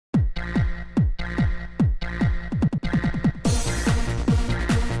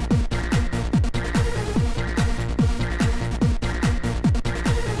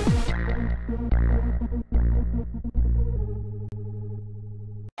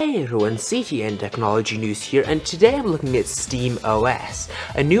Hey everyone, CTNtechnologynews here, and today I'm looking at SteamOS,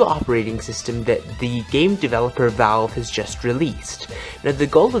 a new operating system that the game developer Valve has just released. Now the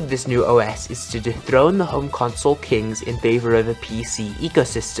goal of this new OS is to dethrone the home console kings in favor of a PC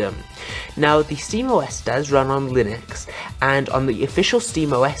ecosystem. Now the SteamOS does run on Linux, and on the official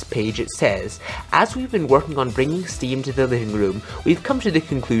SteamOS page it says, "As we've been working on bringing Steam to the living room, we've come to the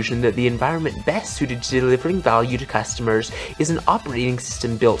conclusion that the environment best suited to delivering value to customers is an operating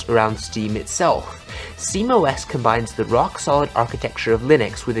system built around Steam itself. SteamOS combines the rock-solid architecture of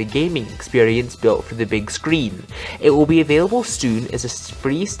Linux with a gaming experience built for the big screen. It will be available soon as a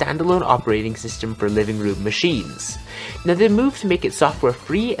free standalone operating system for living room machines." Now the move to make it software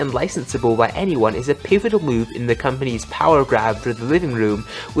free and licensable by anyone is a pivotal move in the company's power grab for the living room,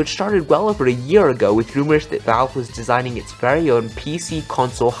 which started well over a year ago with rumors that Valve was designing its very own PC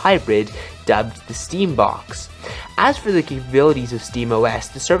console hybrid dubbed the Steam Box. As for the capabilities of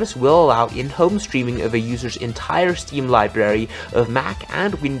SteamOS, the service will allow in-home streaming of a user's entire Steam library of Mac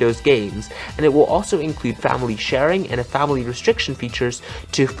and Windows games, and it will also include family sharing and a family restriction features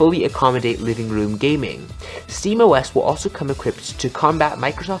to fully accommodate living room gaming. SteamOS will also come equipped to combat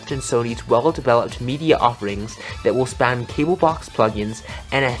Microsoft and Sony's well-developed media offerings that will span cable box plugins,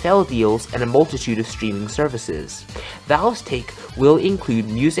 NFL deals, and a multitude of streaming services. Valve's take will include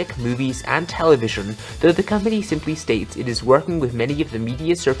music, movies, and television, though the company simply states it is working with many of the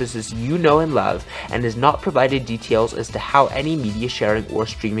media services you know and love, and has not provided details as to how any media sharing or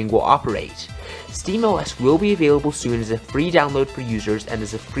streaming will operate. SteamOS will be available soon as a free download for users and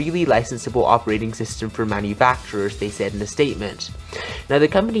as a freely licensable operating system for manufacturers, they said in a statement. Now the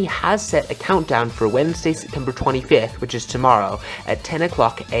company has set a countdown for Wednesday, September 25th, which is tomorrow, at 10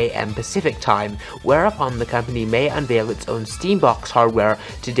 o'clock AM Pacific time, whereupon the company may unveil its own Steambox hardware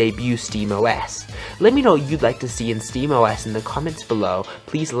to debut SteamOS. Let me know what you'd like to see in SteamOS in the comments below.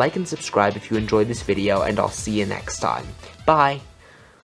 Please like and subscribe if you enjoyed this video, and I'll see you next time. Bye!